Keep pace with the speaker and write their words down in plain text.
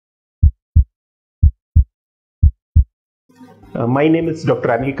My name is Dr.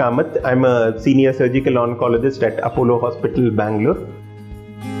 Anil Kamath. I'm a senior surgical oncologist at Apollo Hospital, Bangalore.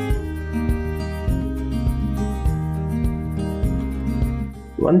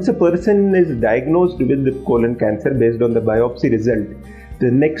 Once a person is diagnosed with colon cancer based on the biopsy result, the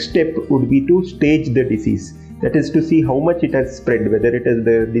next step would be to stage the disease. That is to see how much it has spread, whether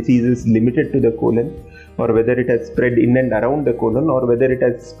the disease is limited to the colon, or whether it has spread in and around the colon, or whether it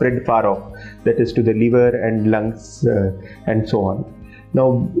has spread far off, that is to the liver and lungs and so on.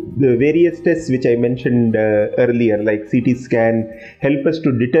 Now, the various tests which I mentioned earlier, like CT scan, help us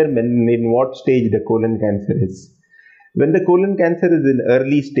to determine in what stage the colon cancer is. When the colon cancer is in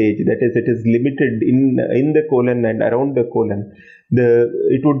early stage, that is, it is limited in the colon and around the colon,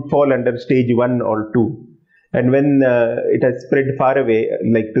 it would fall under stage 1 or 2. And when it has spread far away,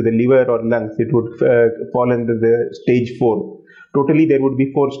 like to the liver or lungs, it would fall under the stage 4. Totally, there would be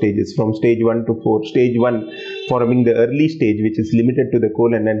 4 stages from stage 1 to 4. Stage 1 forming the early stage, which is limited to the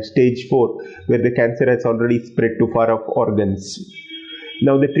colon, and stage 4, where the cancer has already spread to far off organs.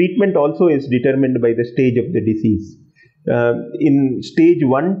 Now, the treatment also is determined by the stage of the disease. In stage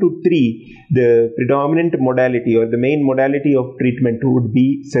 1 to 3, the predominant modality or the main modality of treatment would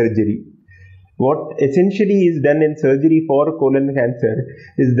be surgery. What essentially is done in surgery for colon cancer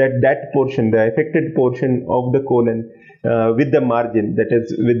is that portion, the affected portion of the colon with the margin, that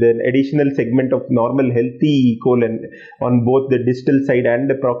is with an additional segment of normal healthy colon on both the distal side and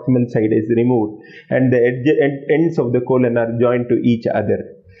the proximal side is removed, and the ends of the colon are joined to each other.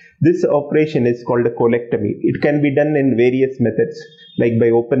 This operation is called a colectomy. It can be done in various methods, like by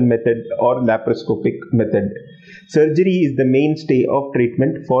open method or laparoscopic method. Surgery is the mainstay of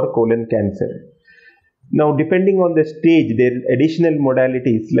treatment for colon cancer. Now, depending on the stage, there are additional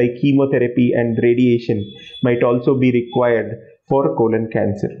modalities like chemotherapy and radiation might also be required for colon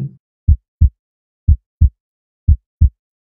cancer.